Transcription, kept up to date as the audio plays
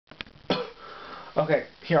Okay,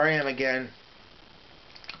 here I am again.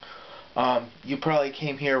 You probably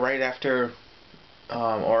came here right after,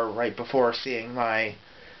 or right before seeing my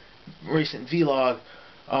recent vlog.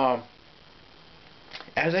 Um,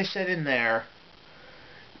 as I said in there,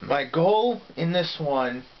 my goal in this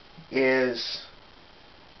one is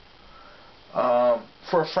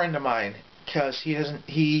for a friend of mine, because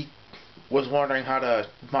he was wondering how to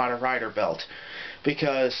mod a rider belt,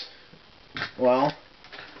 because, well,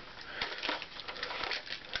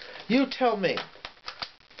 you tell me.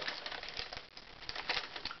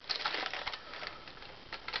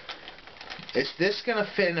 Is this going to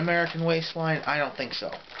fit an American waistline? I don't think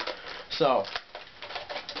so. So,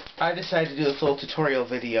 I decided to do this little tutorial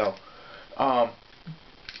video.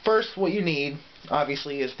 First, what you need,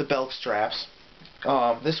 obviously, is the belt straps.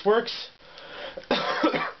 This works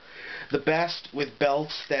the best with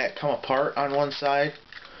belts that come apart on one side,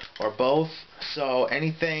 or both. So,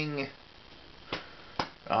 anything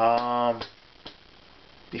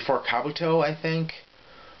before Kabuto, I think,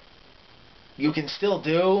 you can still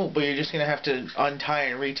do, but you're just going to have to untie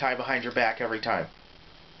and retie behind your back every time.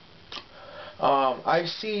 I've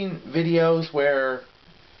seen videos where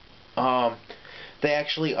they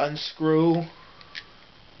actually unscrew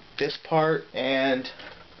this part and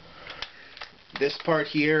this part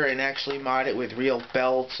here and actually mod it with real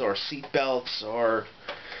belts or seat belts or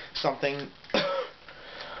something.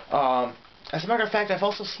 As a matter of fact, I've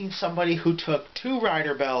also seen somebody who took two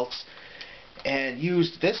rider belts and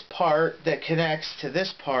used this part that connects to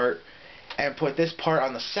this part and put this part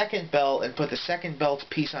on the second belt and put the second belt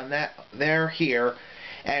piece on that here,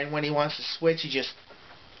 and when he wants to switch, he just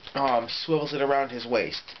swivels it around his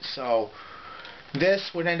waist. So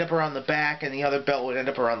this would end up around the back and the other belt would end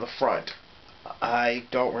up around the front. I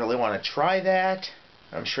don't really want to try that.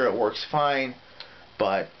 I'm sure it works fine,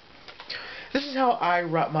 but this is how I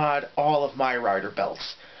mod all of my rider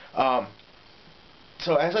belts.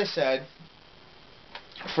 So as I said,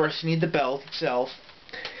 first you need the belt itself.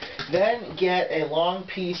 Then get a long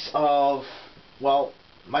piece of, well,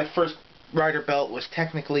 my first rider belt was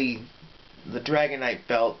technically the Dragonite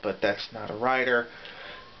belt, but that's not a rider.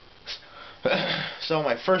 So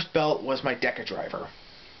my first belt was my Deca driver.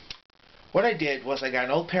 What I did was I got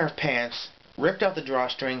an old pair of pants, ripped out the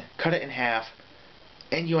drawstring, cut it in half,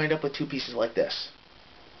 and you end up with two pieces like this.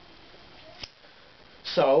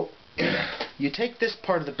 So you take this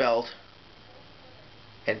part of the belt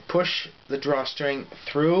and push the drawstring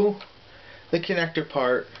through the connector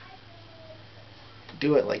part,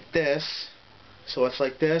 do it like this, so it's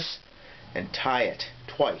like this, and tie it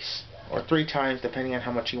twice, or 3 times depending on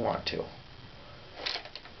how much you want to.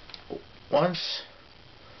 Once,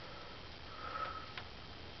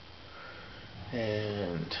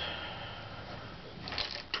 and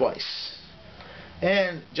twice.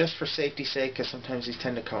 And just for safety's sake, because sometimes these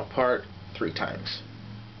tend to come apart, 3 times.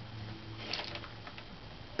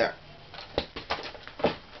 There.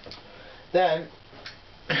 Then,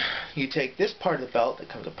 you take this part of the belt that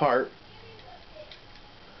comes apart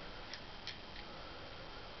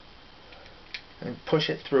and push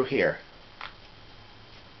it through here.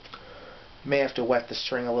 You may have to wet the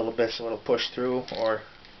string a little bit so it'll push through, or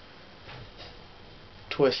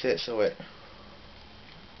twist it so it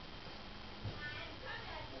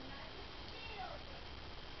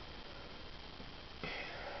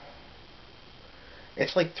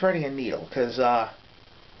it's like threading a needle, because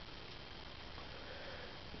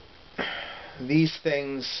these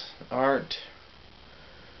things aren't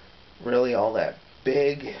really all that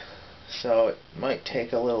big, so it might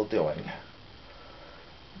take a little doing.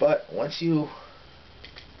 But once you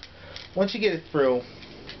get it through,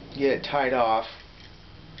 get it tied off,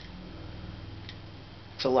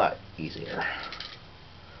 it's a lot easier.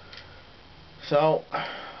 So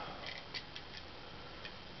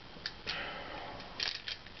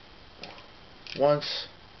once,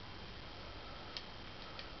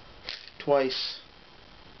 twice,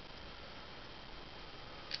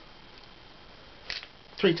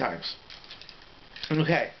 3 times.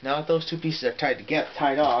 Okay, now that those two pieces are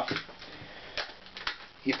tied off,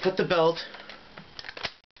 you put the belt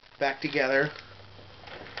back together,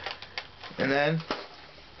 and then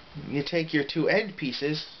you take your 2 end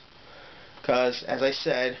pieces, because as I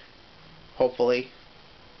said, hopefully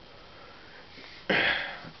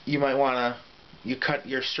you might want to cut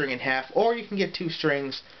your string in half, or you can get 2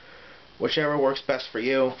 strings, whichever works best for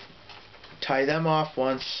you. Tie them off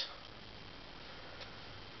once,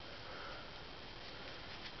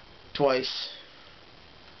 twice,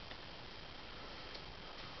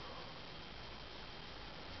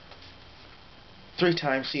 3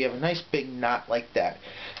 times, so you have a nice big knot like that.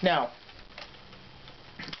 Now,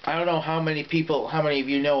 I don't know how many of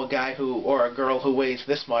you know a guy who, or a girl who weighs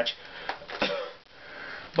this much.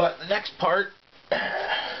 But the next part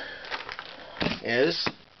is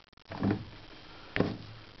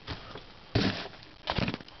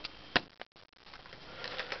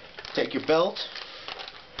take your belt,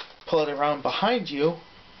 pull it around behind you,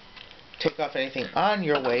 take off anything on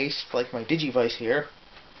your waist, like my Digivice here.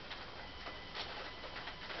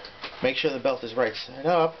 Make sure the belt is right side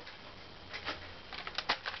up.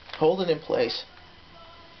 Hold it in place.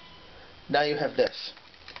 Now you have this.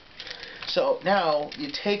 So now you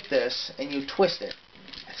take this and you twist it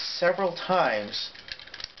several times.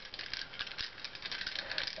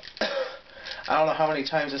 I don't know how many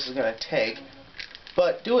times this is going to take,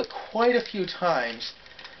 but do it quite a few times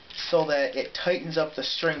so that it tightens up the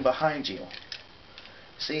string behind you.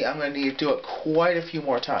 See, I'm going to need to do it quite a few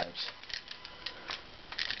more times.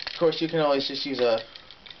 Of course, you can always just use a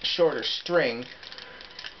shorter string,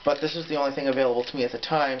 but this is the only thing available to me at the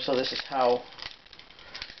time, so this is how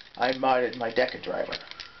I modded my Deca driver.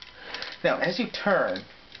 Now, as you turn,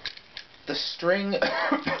 the string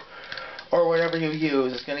or whatever you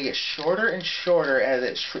use is going to get shorter and shorter as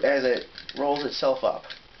it rolls itself up.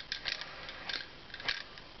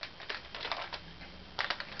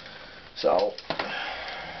 So,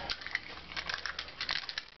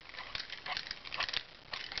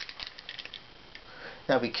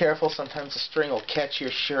 now be careful, sometimes the string will catch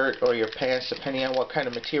your shirt or your pants depending on what kind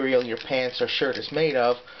of material your pants or shirt is made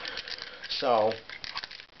of. So,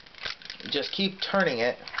 just keep turning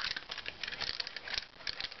it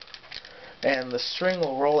and the string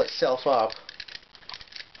will roll itself up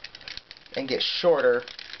and get shorter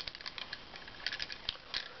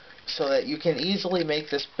so that you can easily make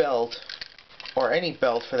this belt, or any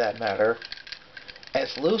belt for that matter,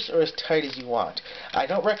 as loose or as tight as you want. I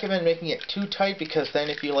don't recommend making it too tight because then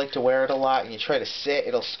if you like to wear it a lot and you try to sit,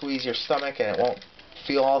 it'll squeeze your stomach and it won't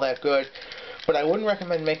feel all that good. But I wouldn't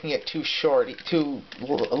recommend making it too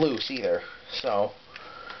loose either. So,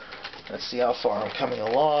 let's see how far I'm coming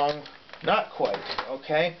along. Not quite,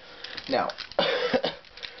 okay? Now,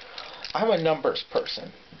 I'm a numbers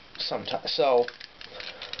person sometimes, so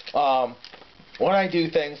when I do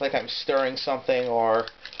things like I'm stirring something or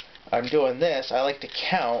I'm doing this, I like to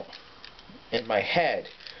count in my head.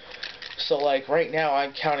 So like right now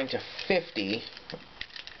I'm counting to 50.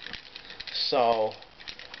 So,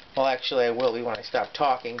 well actually I will be when I stop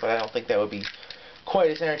talking, but I don't think that would be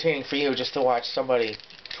quite as entertaining for you just to watch somebody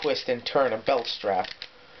twist and turn a belt strap.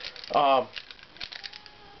 So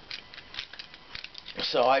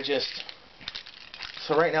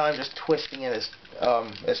right now I'm just twisting it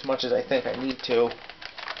as much as I think I need to.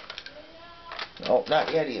 Oh,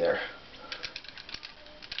 not yet either.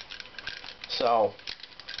 So,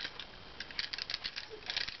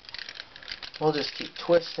 we'll just keep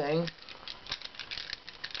twisting.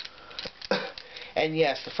 And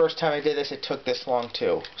yes, the first time I did this, it took this long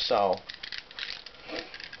too. So,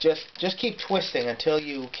 just keep twisting until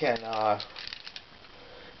you can,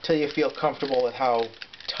 till you feel comfortable with how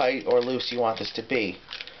tight or loose you want this to be.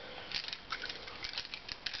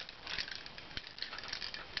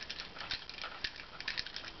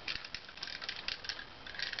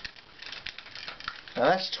 Now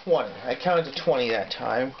that's 20. I counted to 20 that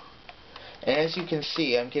time. And as you can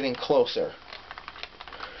see, I'm getting closer.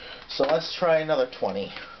 So let's try another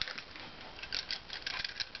 20.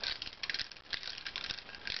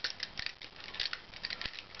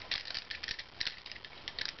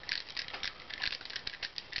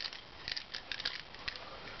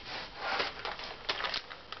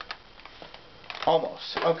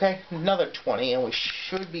 Almost. Okay, another 20 and we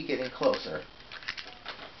should be getting closer.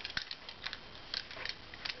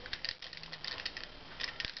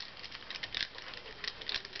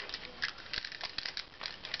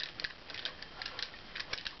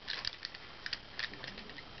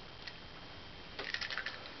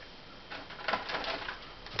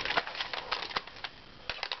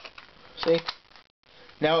 See?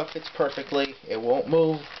 Now it fits perfectly. It won't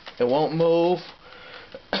move. It won't move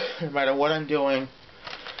no matter what I'm doing.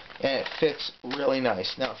 And it fits really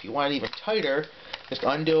nice. Now if you want it even tighter, just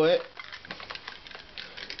undo it.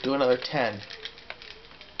 Do another 10.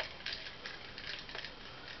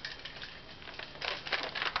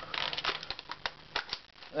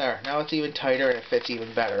 There. Now it's even tighter and it fits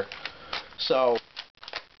even better. So,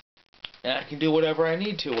 and I can do whatever I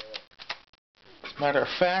need to with it. As a matter of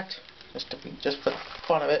fact, just for the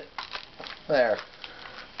fun of it, there.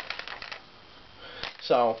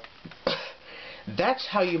 So, that's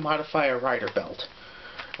how you modify a rider belt.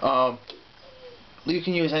 You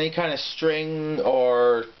can use any kind of string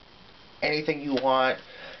or anything you want.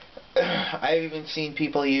 I've even seen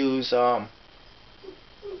people use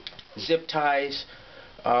zip ties.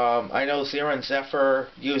 I know Zeron Zephyr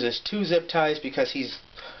uses 2 zip ties because he's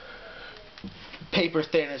paper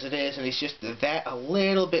thin as it is, and he's just that a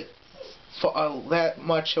little bit that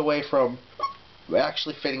much away from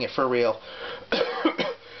actually fitting it for real.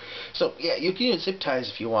 So yeah, you can use zip ties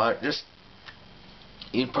if you want. Just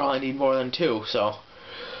you'd probably need more than 2. So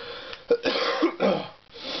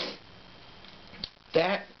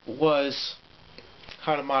that was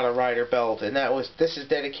how to mod a rider belt, and this is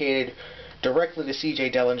dedicated directly to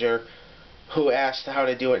CJ Dellinger, who asked how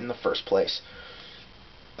to do it in the first place.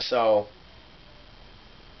 So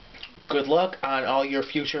good luck on all your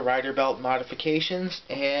future rider belt modifications,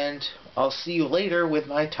 and I'll see you later with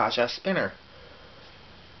my Tasha spinner.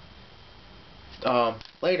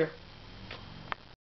 Later.